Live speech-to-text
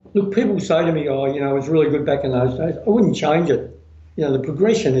Look, people say to me, oh, it was really good back in those days. I wouldn't change it. The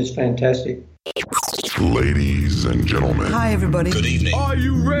progression is fantastic. Ladies and gentlemen. Hi, everybody. Good evening. Are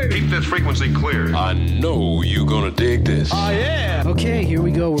you ready? Keep this frequency clear. I know you're gonna dig this. I am. Okay, here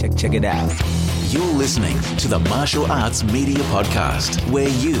we go. Check it out. You're listening to the Martial Arts Media Podcast, where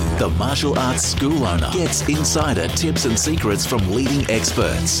you, the martial arts school owner, gets insider tips and secrets from leading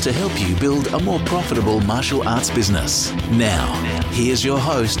experts to help you build a more profitable martial arts business. Now, here's your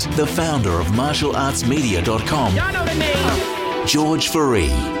host, the founder of martialartsmedia.com, Y'all know the name. George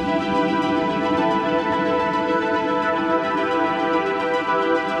Fourie.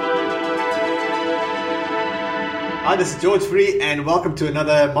 Hi, this is George Fourie and welcome to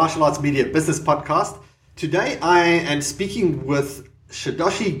another Martial Arts Media Business Podcast. Today I am speaking with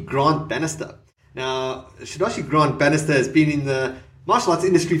Shidoshi Grant Bannister. Now, Shidoshi Grant Bannister has been in the martial arts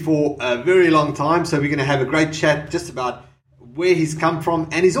industry for a very long time, so we're going to have a great chat just about where he's come from,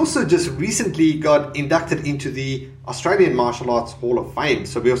 and he's also just recently got inducted into the Australian Martial Arts Hall of Fame,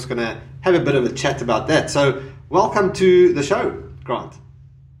 so we're also going to have a bit of a chat about that. So welcome to the show, Grant.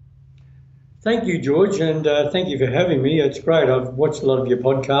 Thank you, George, and thank you for having me. It's great. I've watched a lot of your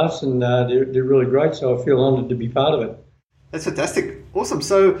podcasts, and they're really great, so I feel honoured to be part of it. That's fantastic. Awesome.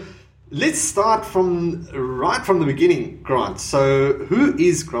 So let's start right from the beginning, Grant. So who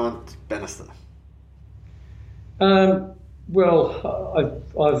is Grant Bannister? Well,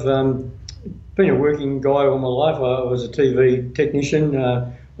 I've been a working guy all my life. I was a TV technician.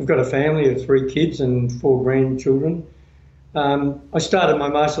 I've got a family of 3 kids and 4 grandchildren. I started my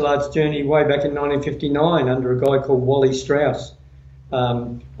martial arts journey way back in 1959 under a guy called Wally Strauss.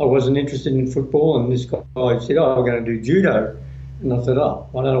 I wasn't interested in football, and this guy said, "Oh, I'm going to do judo." And I thought, "Oh,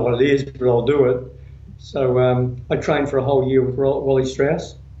 I don't know what it is, but I'll do it." So I trained for a whole year with Wally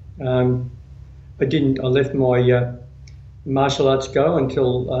Strauss. I left my martial arts go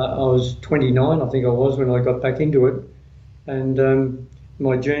until I was 29, I think I was, when I got back into it. And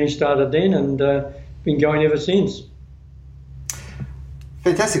my journey started then, and been going ever since.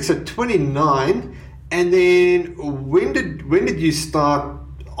 Fantastic. So 29, and then when did you start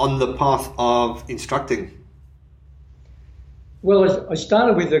on the path of instructing? Well, I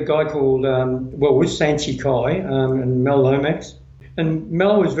started with a guy called, with Sanchi Kai and Mel Lomax. And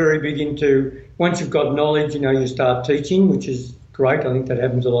Mel was very big into, once you've got knowledge, you start teaching, which is great. I think that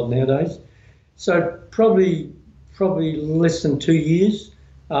happens a lot nowadays. So probably less than 2 years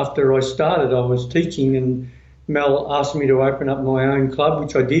after I started, I was teaching, and Mel asked me to open up my own club,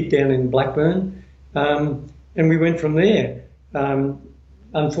 which I did down in Blackburn, and we went from there.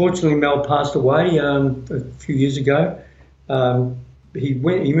 Unfortunately, Mel passed away a few years ago. He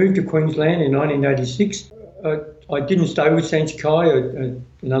moved to Queensland in 1986. I didn't stay with Sanchi Kai.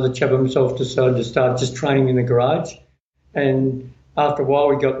 Another chap himself decided to start just training in the garage, and after a while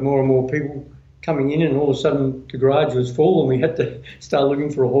we got more and more people coming in, and all of a sudden the garage was full and we had to start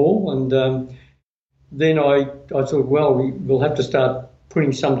looking for a hall. And then I thought, well, we'll have to start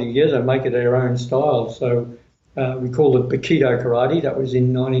putting something together and make it our own style. So we called it Baikido Karate. That was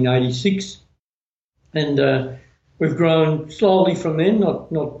in 1986. And we've grown slowly from then, not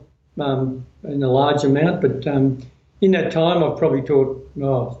in a large amount, but in that time I've probably taught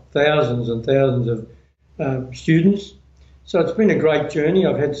thousands and thousands of students. So it's been a great journey.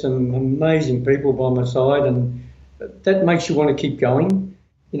 I've had some amazing people by my side, and that makes you want to keep going.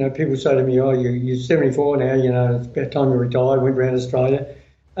 People say to me, "Oh, you're 74 now, it's about time you retire," went around Australia.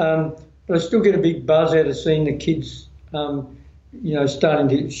 But I still get a big buzz out of seeing the kids, starting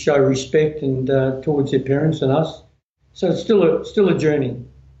to show respect and towards their parents and us. So it's still a journey.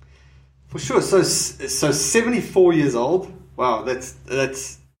 For sure. So 74 years old. Wow, that's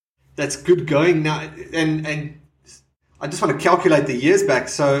good going now. And I just want to calculate the years back.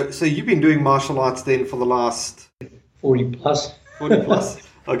 So you've been doing martial arts then for the last 40 plus. 40 plus.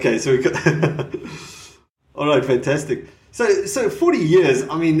 Okay, so we got all right, fantastic. So 40 years.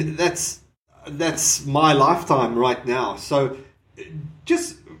 I mean, that's my lifetime right now. So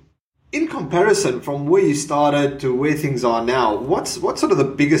just in comparison from where you started to where things are now, what's sort of the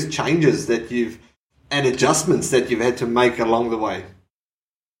biggest changes and adjustments that you've had to make along the way?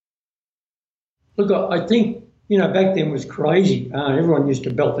 Look, I think, back then was crazy. Everyone used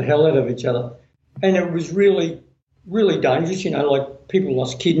to belt the hell out of each other. And it was really, really dangerous, like people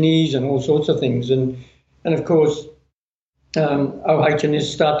lost kidneys and all sorts of things. And of course, OH&S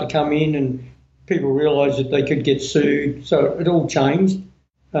start to come in and people realised that they could get sued. So it all changed.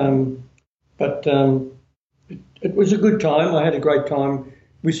 But it was a good time. I had a great time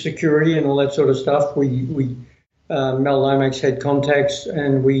with security and all that sort of stuff. Mel Lomax had contacts,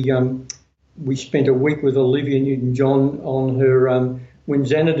 and we spent a week with Olivia Newton-John on her when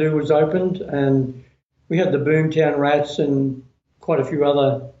Xanadu was opened, and we had the Boomtown Rats and quite a few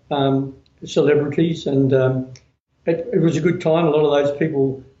other celebrities, and it was a good time. A lot of those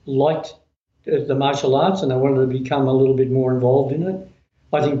people liked the martial arts and they wanted to become a little bit more involved in it.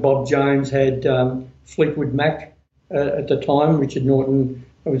 I think Bob Jones had Fleetwood Mac at the time. Richard Norton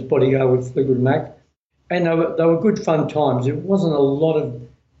was bodyguard with Fleetwood Mac. And they were good fun times. There wasn't a lot of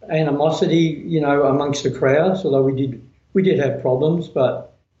animosity, amongst the crowds, although we did have problems,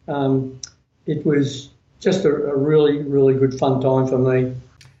 but it was just a really, really good fun time for me.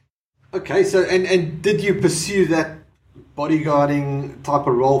 Okay, so and did you pursue that bodyguarding type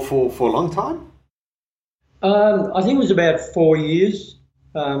of role for a long time? I think it was about 4 years.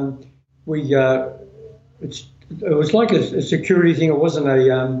 It was like a security thing. It wasn't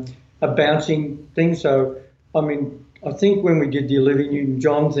a bouncing thing. So, I think when we did the Olivia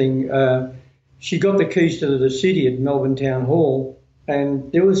Newton-John thing, she got the keys to the city at Melbourne Town Hall, and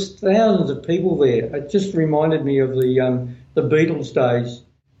there was thousands of people there. It just reminded me of the Beatles days.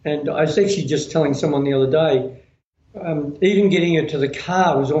 And I was actually just telling someone the other day, even getting her to the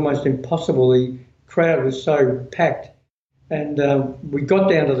car was almost impossible. The crowd was so packed. And we got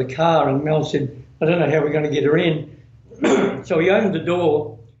down to the car and Mel said, I don't know how we're going to get her in. So he opened the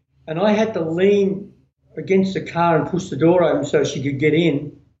door and I had to lean against the car and push the door open so she could get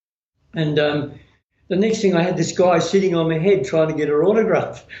in. And the next thing I had this guy sitting on my head trying to get her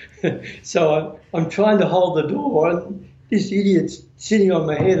autograph. So I'm trying to hold the door and this idiot's sitting on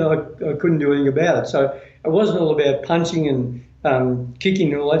my head. I couldn't do anything about it. So it wasn't all about punching and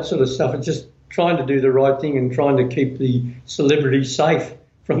kicking and all that sort of stuff. It's just trying to do the right thing and trying to keep the celebrities safe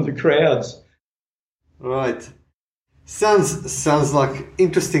from the crowds. Right. Sounds like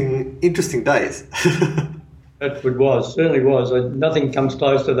interesting days. It was, certainly was. Nothing comes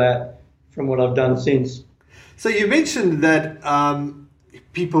close to that from what I've done since. So you mentioned that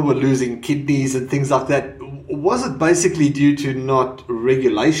people were losing kidneys and things like that. Was it basically due to not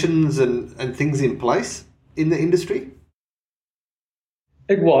regulations and things in place in the industry?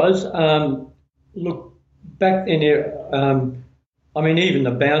 It was. Look, back then, even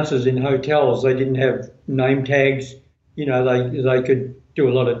the bouncers in hotels, they didn't have name tags. They could do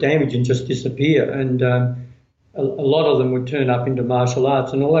a lot of damage and just disappear. And a lot of them would turn up into martial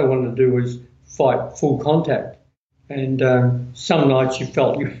arts and all they wanted to do was fight full contact. And some nights you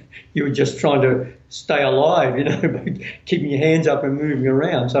felt you were just trying to stay alive, keeping your hands up and moving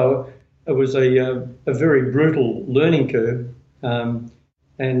around. So it was a very brutal learning curve.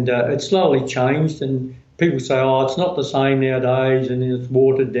 And it slowly changed, and people say, oh, it's not the same nowadays and it's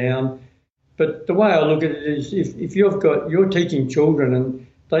watered down. But the way I look at it is if you're teaching children and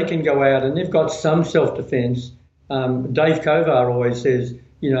they can go out and they've got some self-defence, Dave Kovar always says,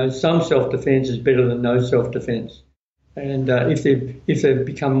 some self-defence is better than no self-defence. And if they've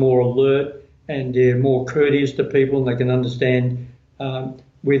become more alert and they're more courteous to people and they can understand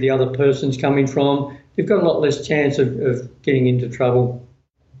where the other person's coming from, they've got a lot less chance of getting into trouble.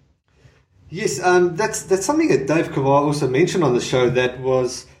 Yes, that's something that Dave Kovar also mentioned on the show. That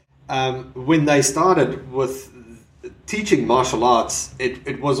was when they started with teaching martial arts,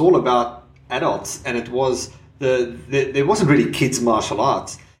 it was all about adults, and it was there wasn't really kids martial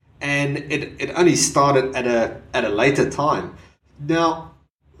arts, and it only started at a later time. Now,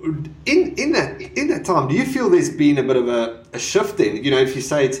 in that time, do you feel there's been a bit of a shift in? If you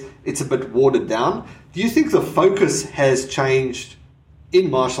say it's a bit watered down, do you think the focus has changed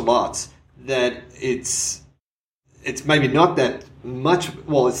in martial arts? That it's maybe not that much.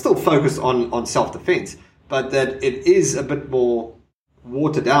 Well, it's still focused on self-defense, but that it is a bit more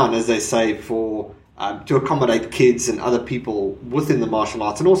watered down, as they say, for to accommodate kids and other people within the martial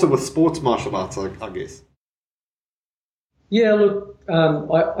arts, and also with sports martial arts, I guess. Yeah, look,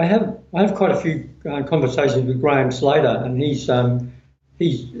 I have quite a few conversations with Graham Slater, and he's as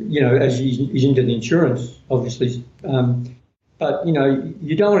he's into the insurance, obviously. But, you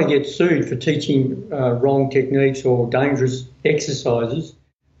don't want to get sued for teaching wrong techniques or dangerous exercises.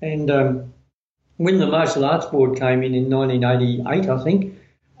 And when the Martial Arts Board came in 1988, I think,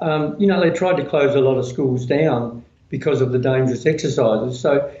 they tried to close a lot of schools down because of the dangerous exercises.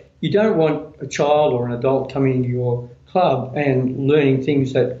 So you don't want a child or an adult coming into your club and learning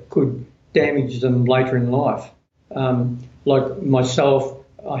things that could damage them later in life. Like myself,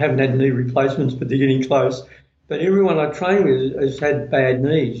 I haven't had knee replacements, but they're getting close. But everyone I train with has had bad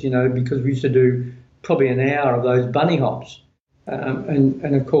knees, because we used to do probably an hour of those bunny hops.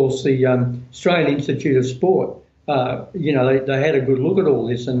 And of course, the Australian Institute of Sport, they had a good look at all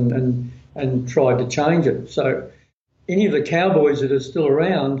this and tried to change it. So any of the cowboys that are still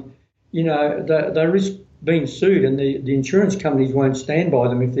around, they risk been sued, and the insurance companies won't stand by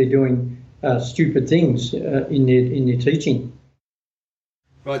them if they're doing stupid things in their teaching.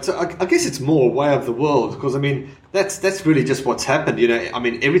 Right, so I guess it's more a way of the world, because I mean that's really just what's happened. You know, I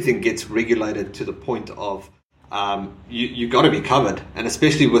mean everything gets regulated to the point of you got to be covered, and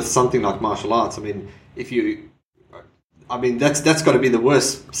especially with something like martial arts. I mean, that's got to be the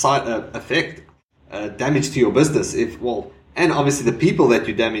worst side effect, damage to your business. And obviously the people that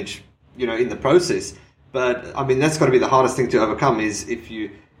you damage, you know, in the process. But I mean that's got to be the hardest thing to overcome is if you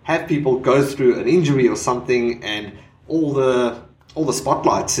have people go through an injury or something, and all the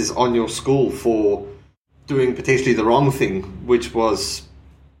spotlights is on your school for doing potentially the wrong thing, which was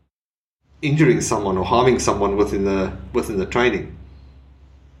injuring someone or harming someone within the training.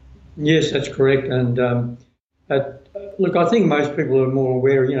 Yes, that's correct. And look, I think most people are more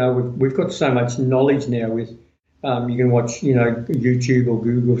aware. You know, we've got so much knowledge now with you can watch, you know, YouTube or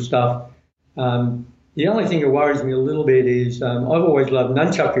Google stuff. The only thing that worries me a little bit is I've always loved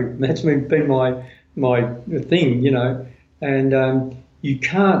nunchaku. That's been my thing, you know. And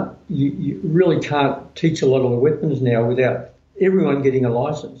you really can't teach a lot of the weapons now without everyone getting a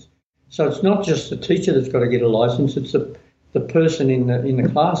license. So it's not just the teacher that's got to get a license; it's the person in the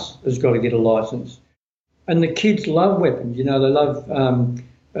class has got to get a license. And the kids love weapons. You know, they love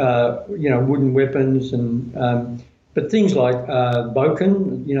you know, wooden weapons and but things like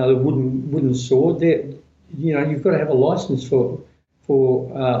bokken, you know, the wooden sword. You know, you've got to have a license for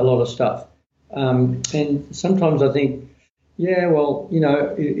a lot of stuff. And sometimes I think, yeah, well, you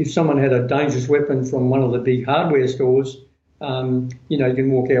know, if someone had a dangerous weapon from one of the big hardware stores, you know, you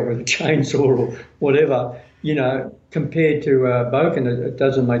can walk out with a chainsaw or whatever, you know, compared to bokken, it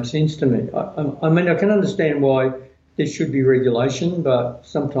doesn't make sense to me. I mean, I can understand why there should be regulation, but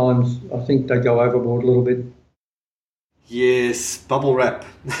sometimes I think they go overboard a little bit. Yes, bubble wrap.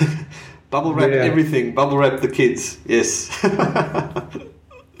 Bubble wrap everything. Bubble wrap the kids. Yes.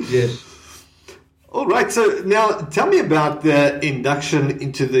 Yes. All right. So now tell me about the induction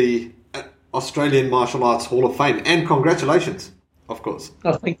into the Australian Martial Arts Hall of Fame, and congratulations, of course.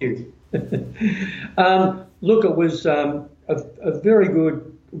 Oh, thank you. Look, it was a very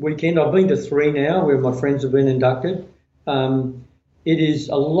good weekend. I've been to 3 now where my friends have been inducted. It is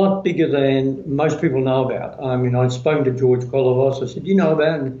a lot bigger than most people know about. I mean, I'd spoken to George Kolovos. I said, "You know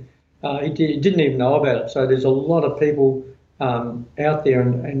about it?" And he didn't even know about it. So there's a lot of people out there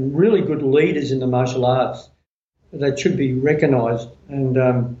and really good leaders in the martial arts that should be recognised. And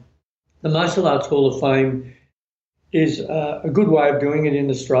the Martial Arts Hall of Fame is a good way of doing it in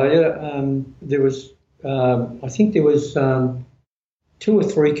Australia. There was, I think there was 2 or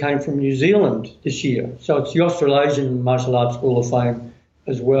 3 came from New Zealand this year. So it's the Australasian Martial Arts Hall of Fame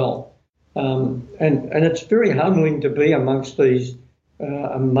as well. And it's very humbling to be amongst these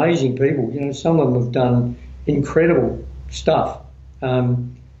amazing people. You know, some of them have done incredible stuff.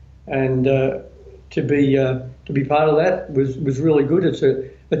 And to be part of that was really good.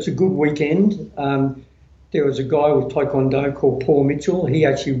 It's a good weekend. There was a guy with Taekwondo called Paul Mitchell. He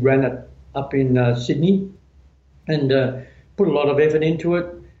actually ran it up in Sydney and put a lot of effort into it.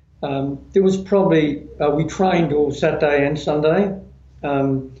 There was probably, we trained all Saturday and Sunday,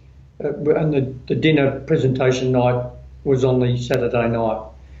 and the dinner presentation night was on the Saturday night.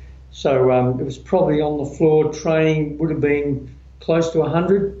 So it was probably on the floor training, would have been close to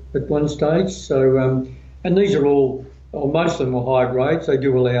 100 at one stage. So, and these are all, or most of them are higher grades. They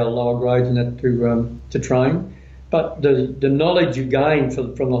do allow lower grades and that to train. But the knowledge you gain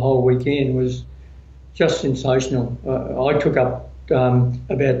from the whole weekend was just sensational. I took up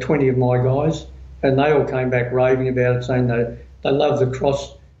about 20 of my guys, and they all came back raving about it, saying they love the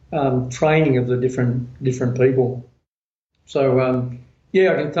cross training of the different people. So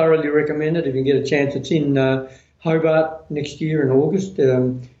yeah, I can thoroughly recommend it if you get a chance. It's in Hobart next year in August.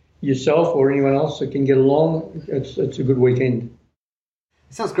 Yourself or anyone else that can get along, it's a good weekend.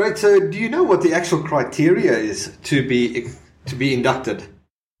 Sounds great. So, do you know what the actual criteria is to be inducted?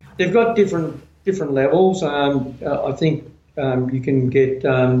 They've got different levels. I think you can get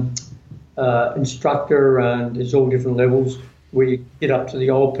instructor, and there's all different levels. We get up to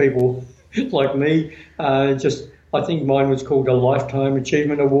the old people like me. I think mine was called a Lifetime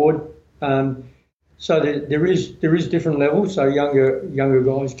Achievement Award. So there is different levels. So younger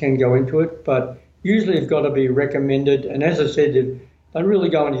guys can go into it, but usually it's got to be recommended. And as I said, they really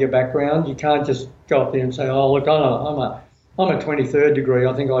go into your background. You can't just go up there and say, "Oh, look, I'm a 23rd degree.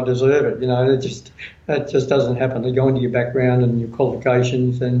 I think I deserve it." You know, that just doesn't happen. They go into your background and your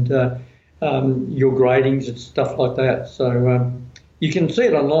qualifications and your gradings and stuff like that. So you can see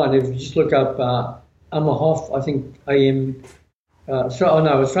it online if you just look up Amahov. I think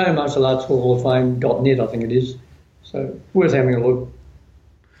Australian Martial Arts Hall of Fame.net, I think it is. So worth having a look.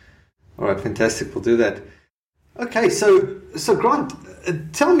 All right, fantastic. We'll do that. Okay, so Grant,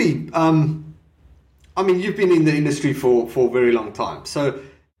 tell me. I mean, you've been in the industry for a very long time. So,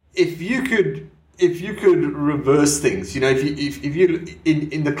 if you could reverse things, if you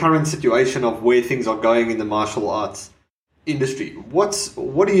in the current situation of where things are going in the martial arts industry, what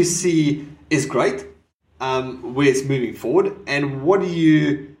do you see is great, where it's moving forward, and what do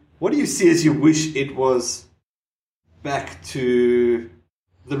you see as you wish it was back to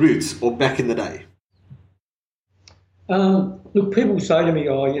the roots or back in the day? Look, people say to me, it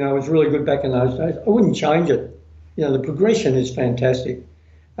was really good back in those days. I wouldn't change it. The progression is fantastic.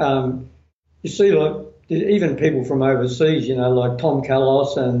 You see, like, even people from overseas, like Tom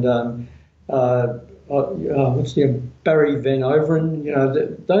Callos and Barry Van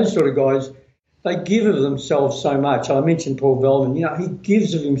Overen, those sort of guys, they give of themselves so much. I mentioned Paul Velleman, he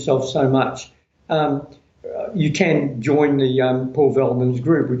gives of himself so much. You can join the Paul Velleman's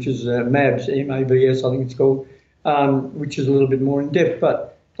group, which is MABS, MABS, I think it's called, which is a little bit more in depth,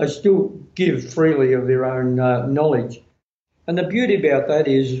 but they still give freely of their own knowledge. And the beauty about that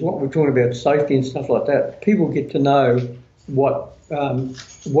is what we're talking about, safety and stuff like that. People get to know what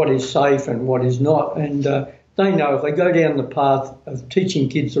is safe and what is not, and they know if they go down the path of teaching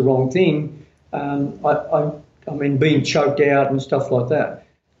kids the wrong thing, I mean being choked out and stuff like that,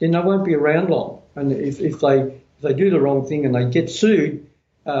 then they won't be around long. And if they do the wrong thing and they get sued,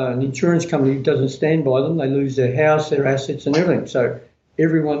 an insurance company doesn't stand by them, they lose their house, their assets and everything. So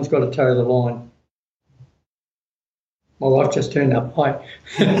everyone's got to toe the line. My wife just turned up. Hi.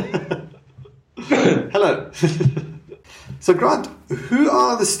 Hello. So Grant, who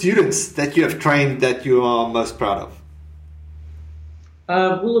are the students that you have trained that you are most proud of?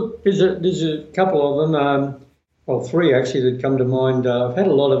 Well, look, there's a couple of them, three actually that come to mind. I've had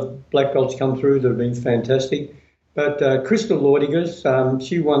a lot of black belts come through that have been fantastic. But Crystal Leutigers,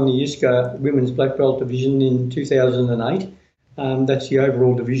 she won the ISCA Women's Black Belt Division in 2008. That's the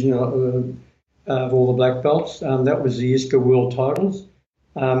overall division of all the black belts. That was the ISCA World Titles.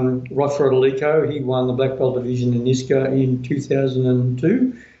 Ross Rodolico, he won the black belt division in ISCA in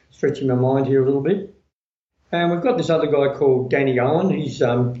 2002. Stretching my mind here a little bit. And we've got this other guy called Danny Owen. He's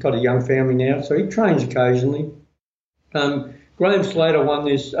got a young family now, so he trains occasionally. Graham Slater won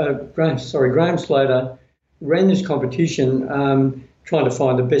this. Graham Slater ran this competition trying to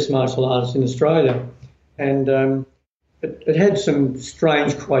find the best martial artists in Australia. And it had some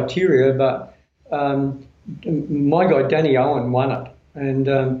strange criteria, but my guy Danny Owen won it.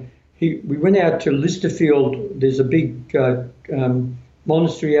 And we went out to Listerfield. There's a big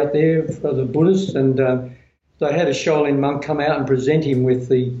monastery out there for the Buddhists, and they had a Shaolin monk come out and present him with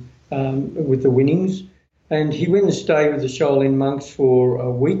the winnings. And he went and stayed with the Shaolin monks for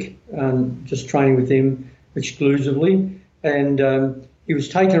a week, just training with them exclusively. And he was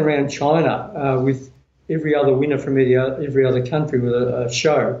taken around China with every other winner from every other country with a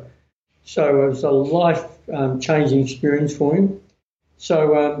show. So it was a life-changing experience for him.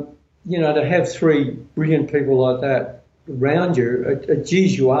 So, to have three brilliant people like that around you, it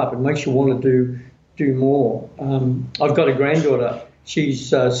gees you up. It makes you want to do more. I've got a granddaughter. She's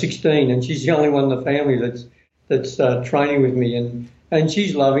 16, and she's the only one in the family that's training with me, and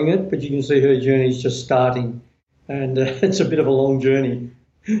she's loving it. But you can see her journey's just starting, and it's a bit of a long journey.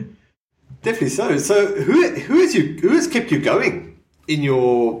 Definitely so. So, who has kept you going in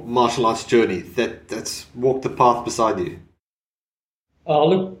your martial arts journey? That's walked the path beside you. Oh,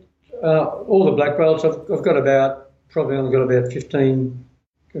 look, all the black belts. I've got probably only got about 15,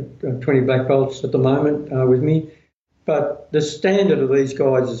 20 black belts at the moment with me. But the standard of these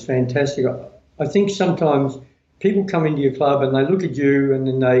guys is fantastic. I think sometimes people come into your club and they look at you and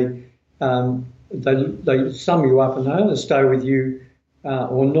then they sum you up and they either stay with you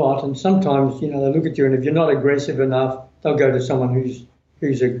or not. And sometimes, they look at you and if you're not aggressive enough, they'll go to someone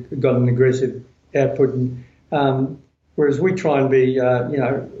who's got an aggressive output. And, whereas we try and be,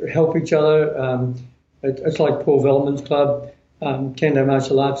 help each other. It's like Paul Velleman's club, Kendo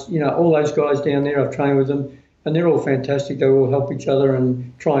Martial Arts. All those guys down there, I've trained with them, and they're all fantastic. They all help each other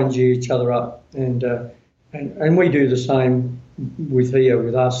and try and gear each other up. And we do the same with here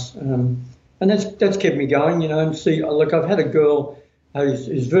with us. And that's kept me going. And see, look, I've had a girl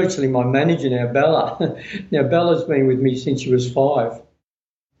who's virtually my manager now, Bella. Now Bella's been with me since she was 5,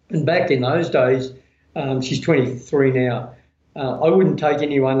 and back in those days. She's 23 now. I wouldn't take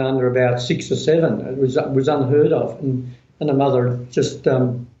anyone under about 6 or 7. It was unheard of. And the mother just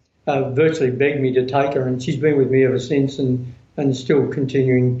virtually begged me to take her, and she's been with me ever since and still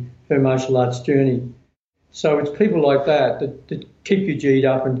continuing her martial arts journey. So it's people like that keep you G'd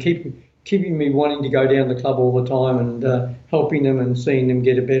up and keeping me wanting to go down to the club all the time and helping them and seeing them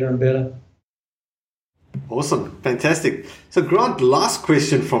get better and better. Awesome. Fantastic. So Grant, last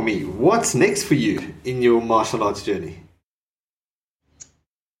question from me. What's next for you in your martial arts journey?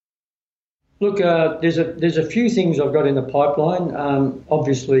 Look, there's a few things I've got in the pipeline.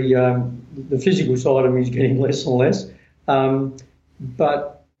 Obviously, the physical side of me is getting less and less.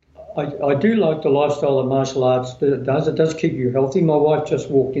 But I do like the lifestyle that martial arts does. It does keep you healthy. My wife just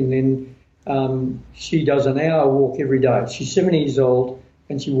walked in then. She does an hour walk every day. She's 70 years old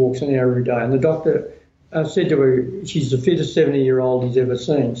and she walks an hour every day. And the doctor said to her she's the fittest 70-year-old he's ever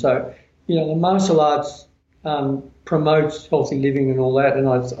seen. So, the martial arts promotes healthy living and all that. And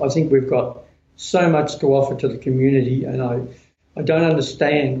I think we've got so much to offer to the community. And I don't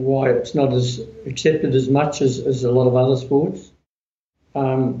understand why it's not as accepted as much as a lot of other sports.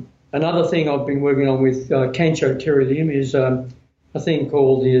 Another thing I've been working on with Kancho Terilium is a thing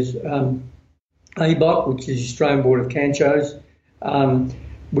called ABOC, which is Australian Board of Kanchos,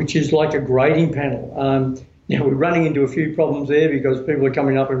 which is like a grading panel. We're running into a few problems there because people are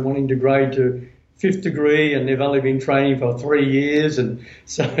coming up and wanting to grade to 5th degree and they've only been training for 3 years, and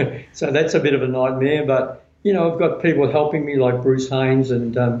so that's a bit of a nightmare. But I've got people helping me like Bruce Haynes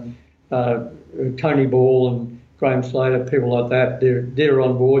and Tony Ball and Graham Slater, people like that. They're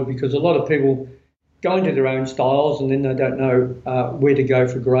on board because a lot of people go into their own styles and then they don't know where to go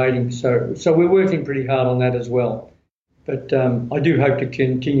for grading. So we're working pretty hard on that as well. But I do hope to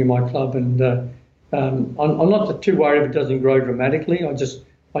continue my club, and I'm not too worried if it doesn't grow dramatically. I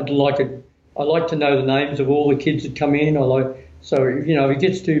like to know the names of all the kids that come in. So if it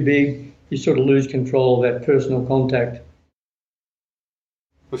gets too big, you sort of lose control of that personal contact.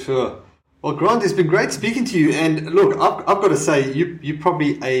 For sure. Well, Grant, it's been great speaking to you. And look, I've got to say, you're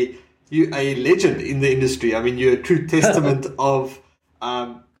probably a legend in the industry. I mean, you're a true testament of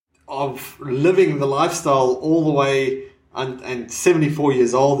living the lifestyle all the way and 74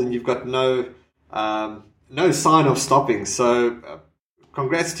 years old, and you've got no sign of stopping. So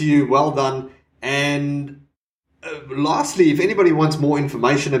congrats to you. Well done. And lastly, if anybody wants more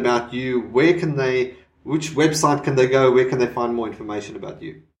information about you, which website can they go? Where can they find more information about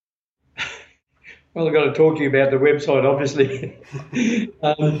you? Well, I've got to talk to you about the website, obviously.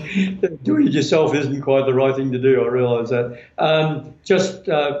 Doing it yourself isn't quite the right thing to do, I realise that. Just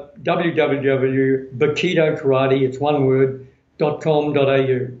www.bokito-karate, it's one word,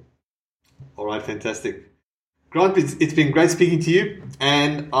 .com.au. All right, fantastic. Grant, it's been great speaking to you,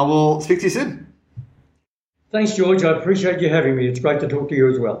 and I will speak to you soon. Thanks, George. I appreciate you having me. It's great to talk to you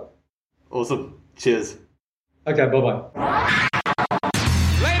as well. Awesome. Cheers. Okay, bye-bye.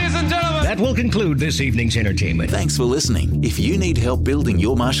 That will conclude this evening's entertainment. Thanks for listening. If you need help building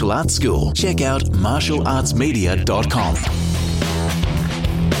your martial arts school, check out martialartsmedia.com.